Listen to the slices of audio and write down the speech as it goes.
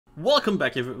Welcome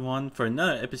back everyone for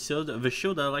another episode of a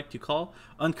show that I like to call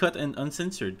Uncut and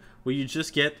Uncensored, where you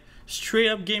just get straight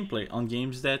up gameplay on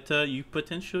games that you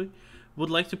potentially would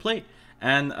like to play.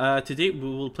 And today we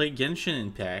will play Genshin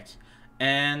Impact.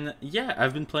 And yeah,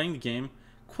 I've been playing the game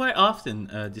quite often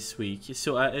this week,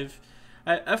 so I've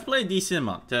played a decent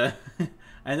amount.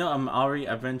 I know I'm already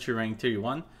adventure rank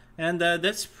 31, and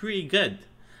that's pretty good.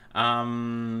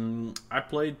 I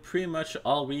played pretty much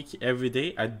all week, every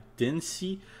day. I didn't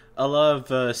see a lot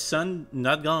of sun,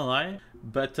 not gonna lie,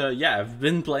 but yeah, I've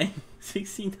been playing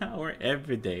 16 hours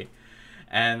every day,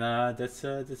 and that's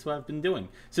what I've been doing.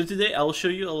 So today I'll show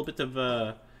you a little bit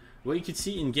of what you can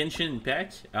see in Genshin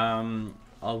Impact.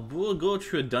 We'll go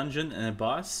through a dungeon and a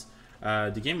boss.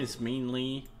 The game is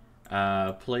mainly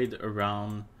played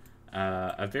around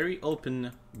a very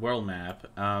open world map.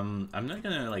 I'm not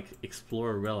gonna like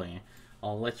explore really.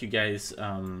 I'll let you guys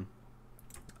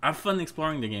have fun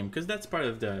exploring the game, because that's part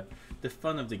of the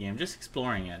fun of the game, just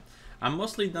exploring it. I'm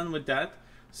mostly done with that,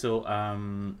 so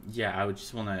yeah, I would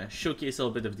just want to showcase a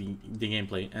little bit of the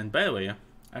gameplay. And by the way,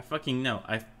 I fucking know,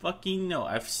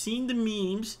 I've seen the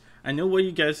memes. I know what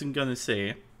you guys are gonna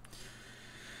say.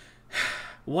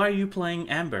 Why are you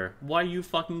playing Amber? Why are you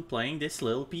fucking playing this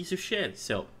little piece of shit?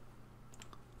 So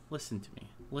listen to me.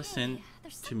 Listen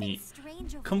to me.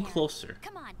 Come closer.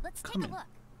 Come on, let's Come take in. a look.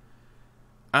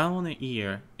 I don't want to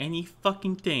hear any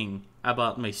fucking thing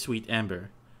about my sweet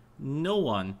Amber. No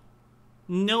one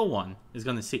is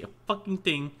gonna say a fucking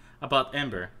thing about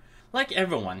Amber. Like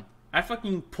everyone, I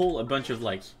fucking pull a bunch of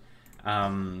like,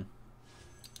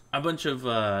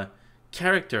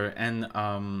 character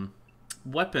and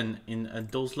weapon in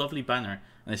those lovely banner,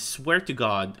 and I swear to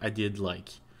God, I did like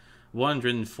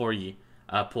 140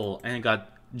 pull, and I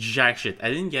got jack shit. I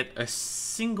didn't get a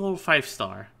single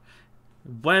 5-star.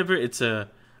 Whether it's a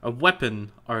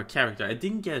weapon or a character, I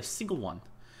didn't get a single one.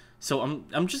 So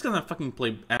I'm just gonna fucking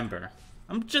play Amber.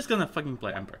 I'm just gonna fucking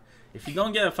play Amber. If you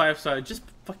don't get a 5-star, just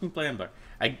fucking play Amber.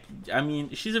 I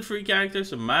mean, she's a free character,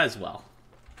 so might as well.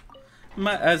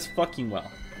 Might as fucking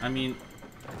well. I mean,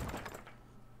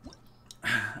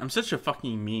 I'm such a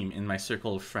fucking meme in my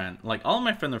circle of friends. Like, all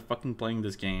my friends are fucking playing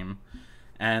this game,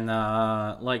 and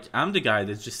like, I'm the guy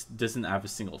that just doesn't have a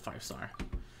single 5-star.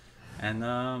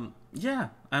 And yeah,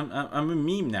 I'm a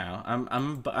meme now.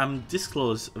 I'm this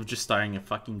close of just starting a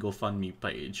fucking GoFundMe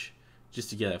page just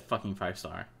to get a fucking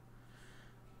 5-star.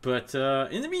 But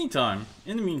in the meantime,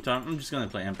 I'm just gonna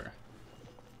play Ember.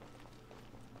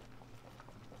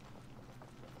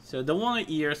 So don't want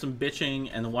to hear some bitching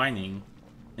and whining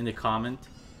in the comment.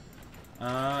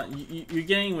 You're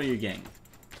getting what you're getting.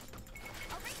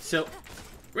 So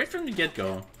right from the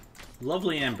get-go,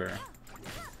 lovely Ember,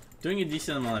 doing a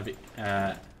decent amount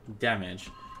of damage.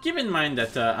 Keep in mind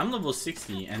that I'm level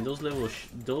 60, and those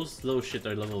little shit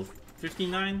are level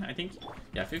 59, I think.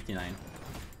 Yeah, 59.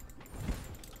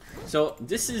 So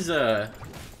this is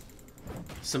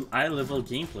some eye level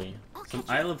gameplay, some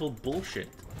eye level bullshit.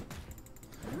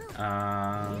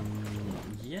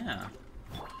 Yeah.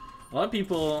 A lot of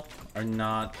people are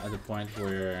not at the point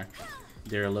where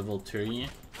they're level 30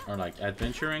 or like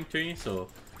adventure rank 30, so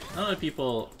a lot of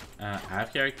people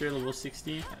have character level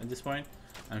 60 at this point.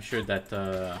 I'm sure that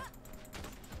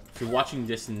if you're watching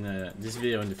this in this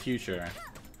video in the future,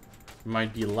 you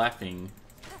might be laughing,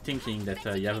 thinking that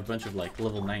you have a bunch of like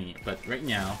level 90, but right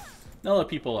now, not a lot of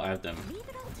people have them.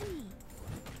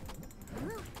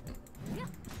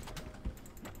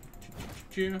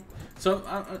 So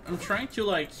I'm trying to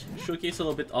like showcase a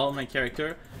little bit all of my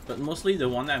character, but mostly the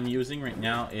one that I'm using right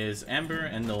now is Amber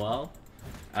and Noelle.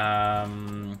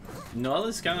 Noelle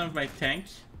is kind of my tank.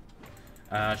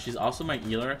 She's also my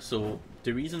healer, so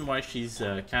the reason why she's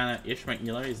kind of ish my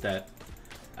healer is that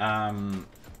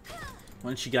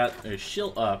when she got her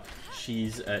shield up,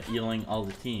 she's healing all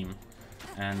the team,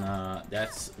 and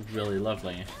that's really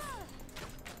lovely.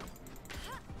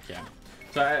 Yeah,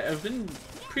 so I've been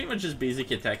pretty much just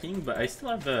basic attacking, but I still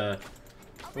have a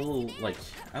little, like,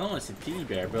 I don't want to say teddy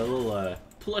bear, but a little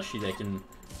plushie that I can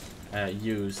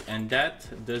use, and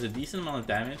that does a decent amount of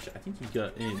damage. I think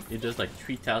it does like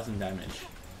 3,000 damage.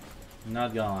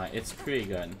 Not gonna lie, it's pretty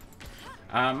good.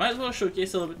 Might as well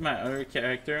showcase a little bit my other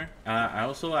character. I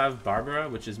also have Barbara,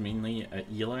 which is mainly a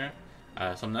healer,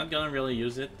 so I'm not gonna really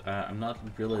use it. I'm not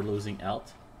really losing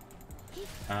health.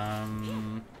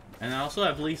 And I also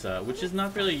have Lisa, which is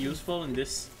not really useful in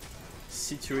this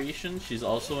situation. She's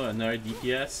also another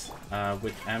DPS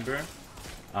with Amber.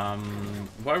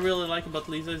 What I really like about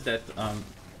Lisa is that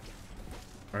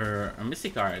her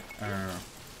Mystic Art, or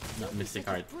not Mystic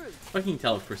Art, fucking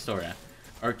Teleport Story,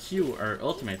 or Q, or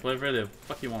Ultimate, whatever the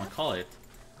fuck you want to call it,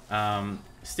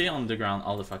 stay on the ground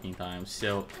all the fucking time.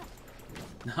 So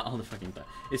not all the fucking time.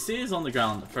 It stays on the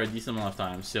ground for a decent amount of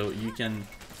time, so you can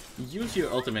use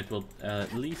your ultimate with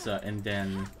Lisa and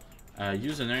then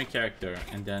use another character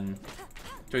and then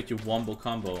try to wombo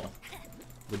combo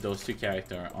with those two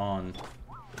characters on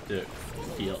the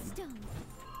field.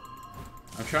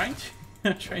 I'm trying to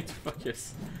I'm trying to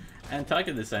focus and talk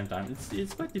at the same time.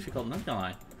 It's quite difficult, not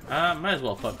gonna lie. Might as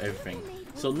well pop everything.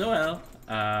 So Noelle,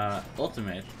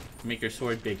 ultimate, make her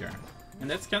sword bigger, and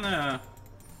that's kinda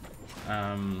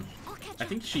I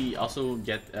think she also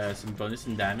get some bonus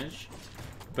in damage,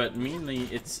 but mainly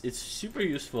it's super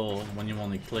useful when you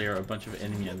want to clear a bunch of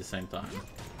enemy at the same time.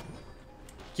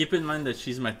 Keep in mind that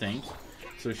she's my tank,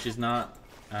 so she's not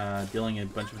dealing a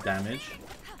bunch of damage.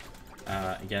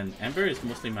 Again, Ember is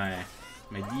mostly my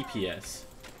DPS,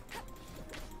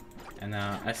 and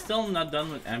I'm still not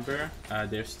done with Ember.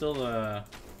 There's still a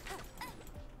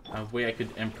way I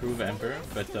could improve Ember,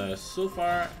 but so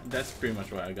far that's pretty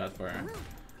much what I got for her.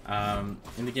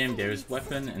 In the game there's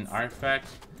weapon and artifact.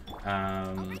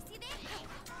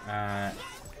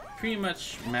 Pretty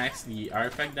much max the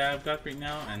artifact that I've got right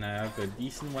now, and I have a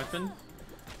decent weapon,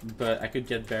 but I could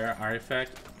get better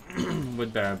artifact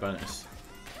with better bonus.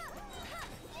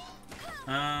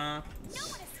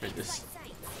 Let's try this.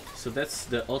 So that's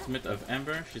the ultimate of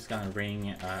Ember. She's gonna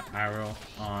ring arrow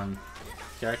on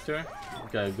character.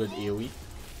 Got a good AoE.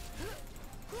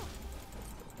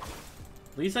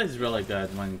 Lisa is really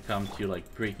good when it comes to like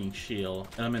breaking shield,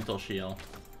 elemental shield.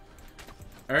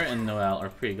 Her and Noelle are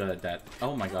pretty good at that.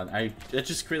 Oh my god, I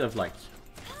just crit of like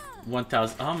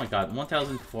 1,000. Oh my god,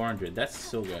 1,400. That's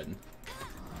so good.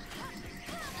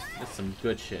 That's some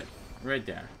good shit right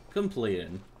there.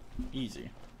 Completed. Easy.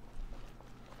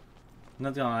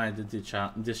 Not gonna lie, I did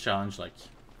this challenge like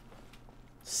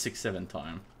 6-7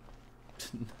 times.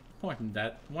 More than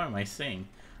that. What am I saying?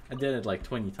 I did it like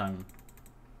 20 times.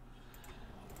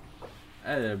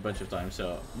 I did it a bunch of times,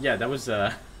 so yeah, that was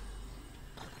I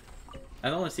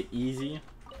don't want to say easy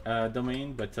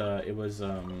domain, but it was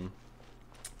I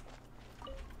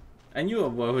knew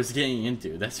what I was getting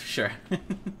into, that's for sure.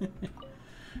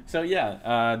 So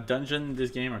yeah, dungeon in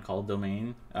this game are called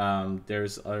domain.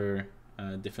 There's other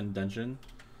different dungeon,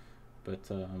 but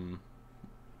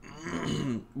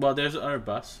well, there's other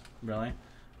boss really,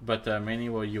 but mainly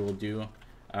what you will do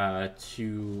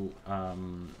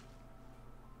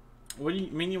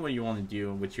mainly what you want to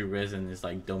do with your resin is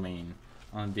like domain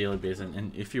on a daily basis.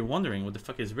 And if you're wondering what the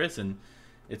fuck is resin,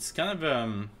 it's kind of I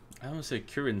don't want to say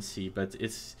currency, but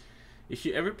it's, if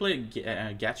you ever play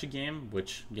a gacha game,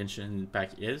 which Genshin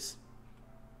Impact is,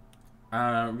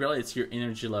 really it's your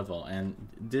energy level, and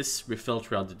this refill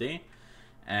throughout the day,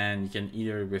 and you can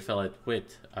either refill it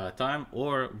with time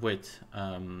or with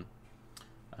some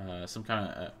kind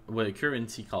of with a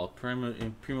currency called Primo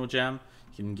Gem.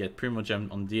 You can get Primo Gem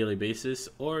on a daily basis,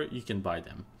 or you can buy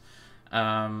them.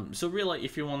 So really,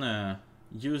 if you want to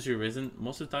use your resin,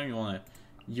 most of the time you want to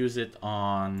use it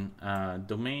on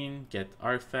domain, get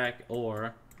artifact,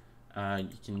 or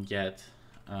you can get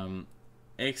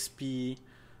XP,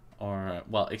 or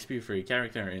well, XP for your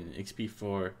character and XP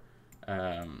for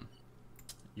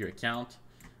your account,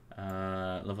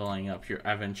 leveling up your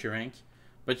adventure rank.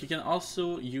 But you can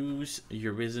also use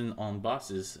your resin on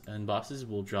bosses, and bosses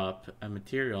will drop a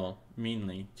material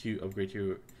mainly to upgrade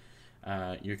your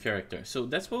character. So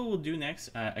that's what we'll do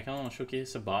next. I kind of want to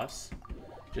showcase a boss,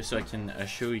 just so I can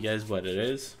show you guys what it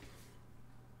is.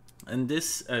 And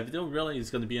this video really is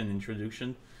going to be an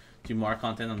introduction to more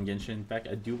content on Genshin Impact.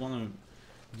 I do want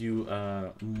to do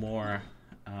more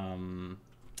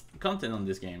content on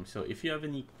this game. So if you have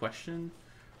any question,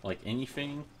 like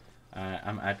anything,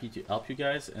 I'm happy to help you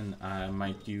guys, and I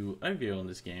might do a video on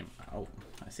this game. Oh,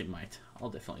 I say might. I'll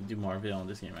definitely do more video on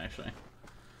this game actually.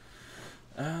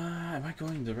 Am I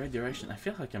going in the right direction? I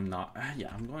feel like I'm not.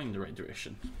 Yeah, I'm going in the right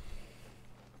direction.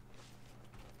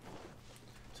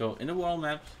 So in the world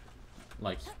map,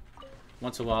 like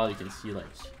once in a while you can see like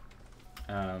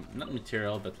not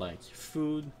material, but like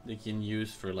food that you can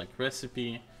use for like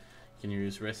recipe. You can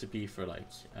use recipe for like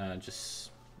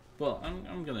just, well,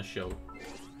 I'm gonna show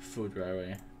food right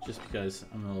away just because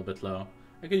I'm a little bit low.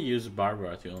 I could use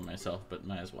Barbara to heal myself, but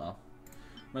might as well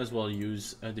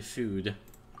use the food.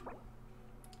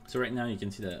 So right now you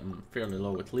can see that I'm fairly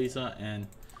low with Lisa, and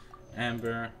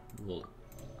Amber will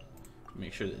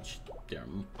make sure that they're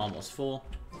almost full.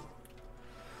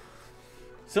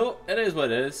 So it is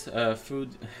what it is.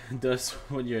 Food does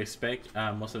what you expect.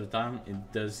 Most of the time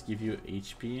it does give you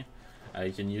HP.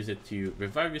 You can use it to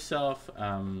revive yourself.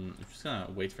 I'm just gonna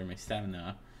wait for my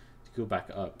stamina to go back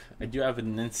up. I do have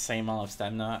an insane amount of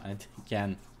stamina. I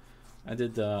can I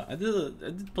did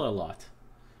play a lot.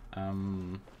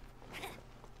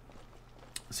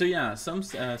 So yeah, some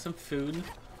food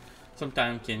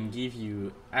sometimes can give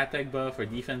you attack buff or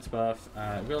defense buff.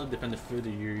 It really depends on the food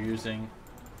that you're using.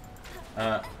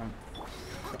 I'm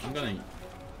gonna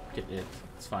get it.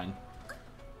 It's fine.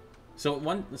 So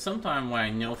sometime when I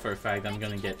know for a fact I'm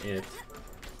gonna get it,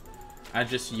 I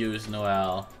just use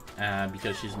Noelle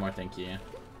because she's more tanky.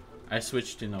 I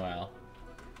switched to Noelle.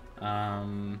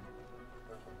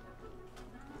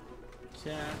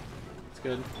 Yeah, it's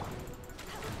good.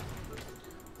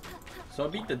 So I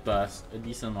beat the boss a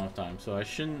decent amount of time, so I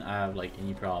shouldn't have like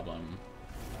any problem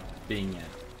being it.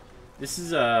 This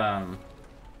is a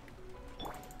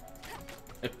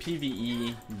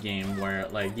PvE game where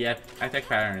like the attack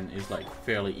pattern is like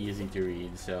fairly easy to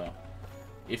read, so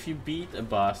if you beat a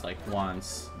boss like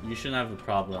once, you shouldn't have a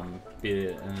problem beat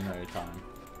it another time.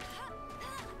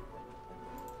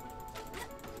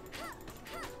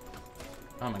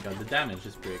 Oh my god, the damage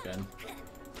is pretty good.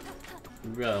 I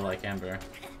really like Amber.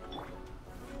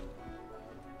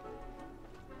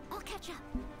 I'll catch up.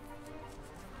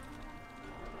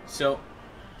 So,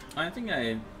 I think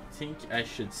I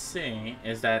should say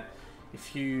is that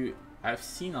if you I've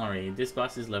seen already this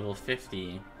boss is level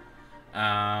 50,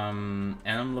 and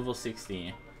I'm level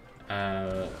 60.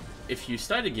 If you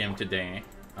start the game today,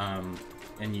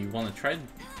 and you want to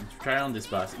try on this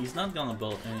boss, he's not gonna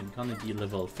be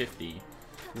level 50.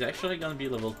 He's actually gonna be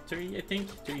level 30, I think,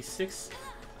 36.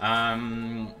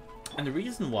 And the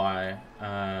reason why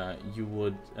you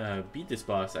would beat this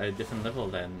boss at a different level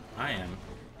than I am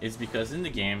is because in the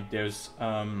game there's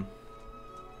a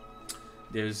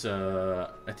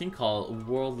thing called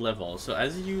world level. So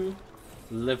as you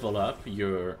level up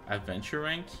your adventure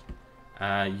rank,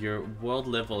 your world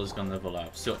level is gonna level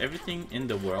up. So everything in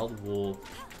the world will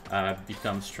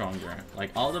become stronger.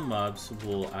 Like all the mobs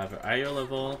will have a higher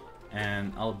level,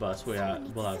 and all the boss will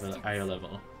have a higher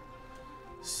level.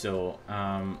 So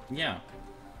yeah.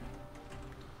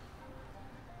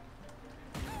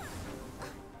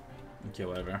 Okay,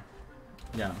 whatever.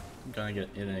 Yeah, I'm gonna get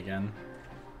it again.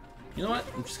 You know what?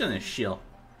 I'm just gonna shield.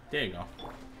 There you go.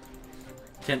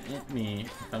 Can't hit me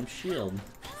if I'm shield.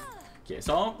 Okay,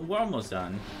 so we're almost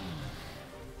done.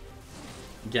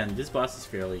 Again, this boss is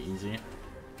fairly easy.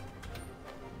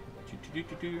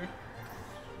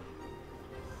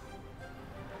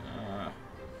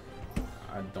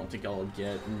 I don't think I'll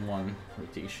get in one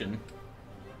rotation.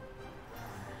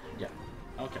 Yeah,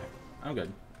 okay, I'm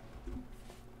good.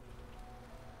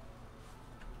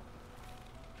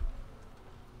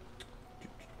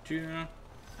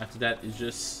 After that, it's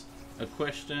just a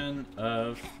question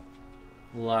of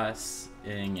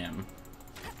lasting him.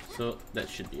 So that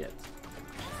should be it.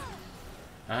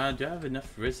 Do I have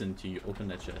enough resin to open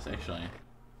that chest? Actually,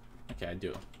 okay, I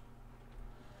do.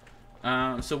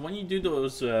 So when you do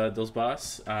those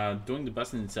boss, doing the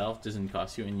boss in itself doesn't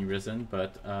cost you any resin,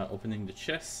 but opening the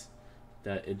chest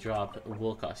that it dropped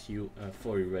will cost you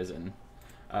 40 resin.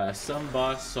 Some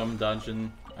boss, some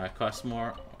dungeon cost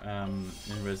more in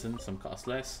resin, some cost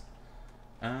less.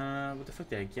 What the fuck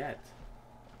did I get?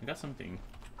 I got something.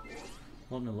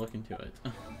 Let me look into it.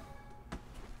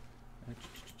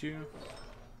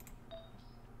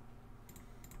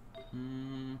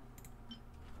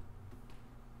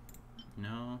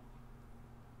 No.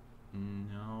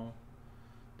 No.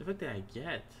 The fuck did I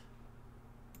get?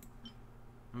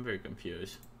 I'm very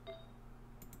confused.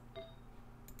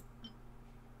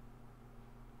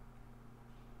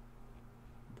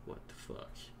 What the fuck?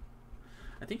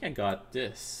 I think I got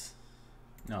this.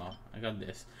 No, I got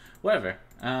this. Whatever.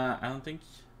 I don't think...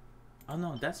 Oh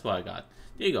no, that's what I got.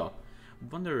 There you go.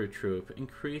 Wanderer Troop.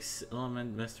 Increase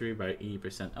element mastery by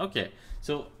 80%. Okay,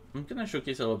 so I'm gonna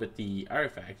showcase a little bit the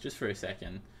artifact just for a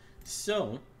second.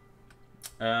 So,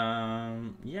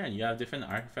 yeah, you have different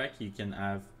artifacts. You can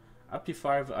have up to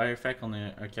 5 artifacts on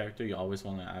a character. You always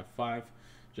want to have 5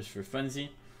 just for funzy.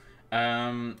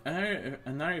 An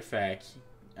artifact,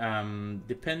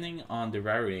 depending on the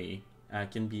rarity,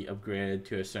 can be upgraded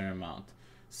to a certain amount.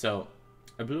 So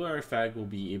a blue artifact will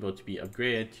be able to be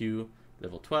upgraded to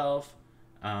level 12,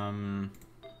 a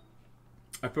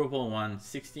purple one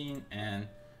 16, and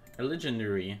a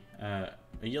legendary, a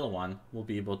yellow one, will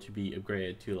be able to be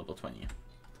upgraded to level 20.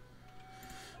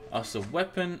 Also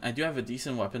weapon, I do have a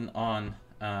decent weapon on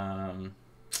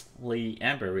Lady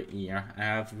Amber right here. I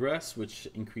have Rust, which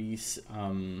increase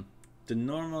the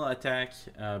normal attack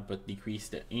but decrease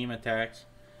the aim attack,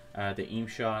 the aim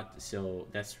shot, so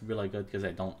that's really good because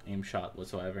I don't aim shot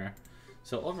whatsoever.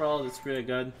 So overall it's really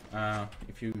good.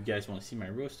 If you guys want to see my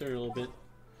roster a little bit,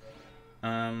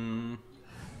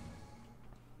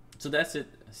 so that's it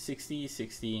 60,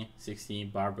 60, 60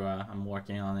 Barbara. I'm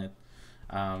working on it.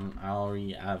 I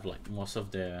already have like most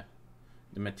of the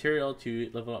material to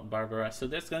level up Barbara, so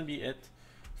that's gonna be it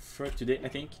for today. I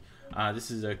think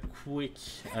this is a quick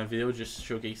video just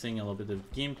showcasing a little bit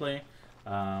of gameplay.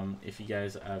 If you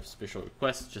guys have special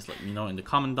requests, just let me know in the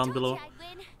comment down below.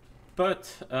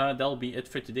 But that'll be it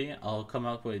for today. I'll come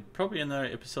out with probably another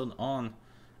episode on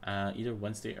either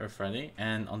Wednesday or Friday,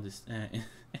 and on this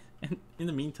in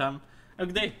the meantime, have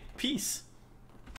a good day. Peace.